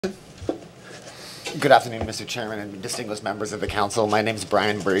Good afternoon, Mr. Chairman and distinguished members of the council. My name is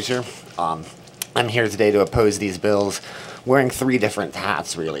Brian Brazier. I'm here today to oppose these bills wearing three different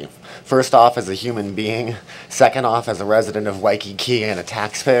hats, really. First off, as a human being. Second off, as a resident of Waikiki and a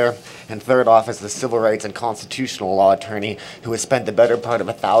taxpayer. And third off, as the civil rights and constitutional law attorney who has spent the better part of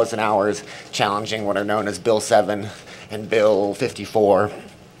 1,000 hours challenging what are known as Bill 7 and Bill 54.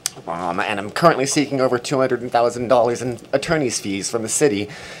 And I'm currently seeking over $200,000 in attorney's fees from the city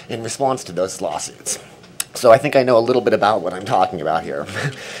in response to those lawsuits. So I think I know a little bit about what I'm talking about here.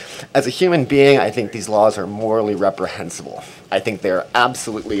 As a human being, I think these laws are morally reprehensible. I think they're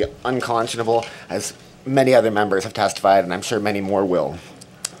absolutely unconscionable, as many other members have testified, and I'm sure many more will.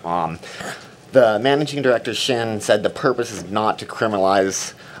 The managing director, Shin, said the purpose is not to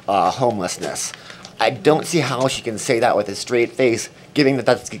criminalize homelessness. I don't see how she can say that with a straight face, given that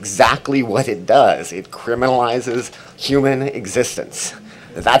that's exactly what it does. It criminalizes human existence.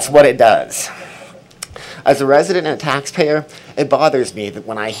 That's what it does. As a resident and a taxpayer, it bothers me that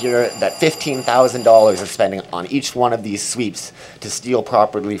when I hear that $15,000 is spending on each one of these sweeps to steal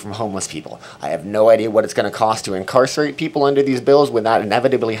property from homeless people. I have no idea what it's going to cost to incarcerate people under these bills when that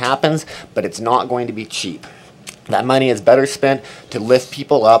inevitably happens, but it's not going to be cheap. That money is better spent to lift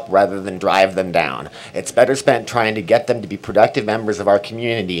people up rather than drive them down. It's better spent trying to get them to be productive members of our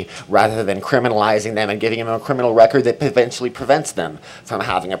community rather than criminalizing them and giving them a criminal record that eventually prevents them from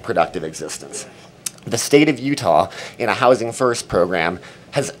having a productive existence. The state of Utah, in a Housing First program,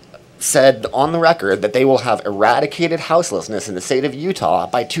 has said on the record that they will have eradicated houselessness in the state of Utah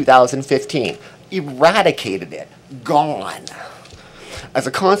by 2015. Eradicated it. Gone. As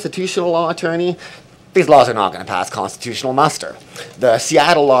a constitutional law attorney, these laws are not going to pass constitutional muster. The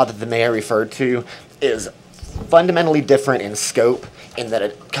Seattle law that the mayor referred to is fundamentally different in scope in that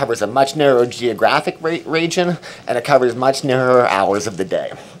it covers a much narrower geographic region and it covers much narrower hours of the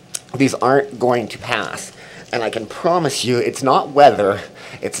day. These aren't going to pass. And I can promise you it's not whether,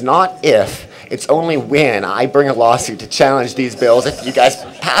 it's not if, it's only when I bring a lawsuit to challenge these bills if you guys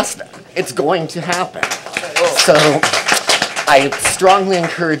pass them. It's going to happen. So I strongly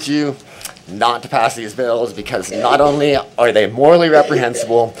encourage you not to pass these bills because not only are they morally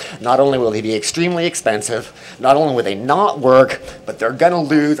reprehensible, not only will they be extremely expensive, not only will they not work, but they're going to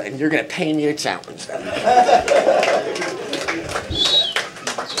lose and you're going to pay me to challenge them.